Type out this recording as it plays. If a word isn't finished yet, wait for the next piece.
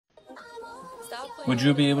Would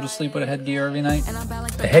you be able to sleep with a headgear every night?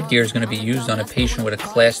 The headgear is going to be used on a patient with a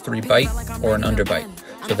class 3 bite or an underbite,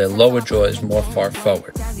 so their lower jaw is more far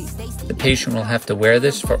forward. The patient will have to wear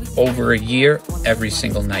this for over a year every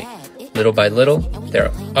single night. Little by little,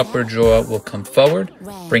 their upper jaw will come forward,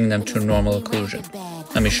 bring them to normal occlusion.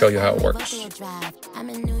 Let me show you how it works.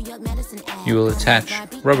 You will attach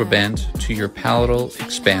rubber band to your palatal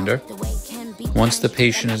expander. Once the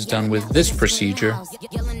patient is done with this procedure,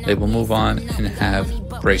 they will move on and have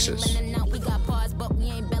braces.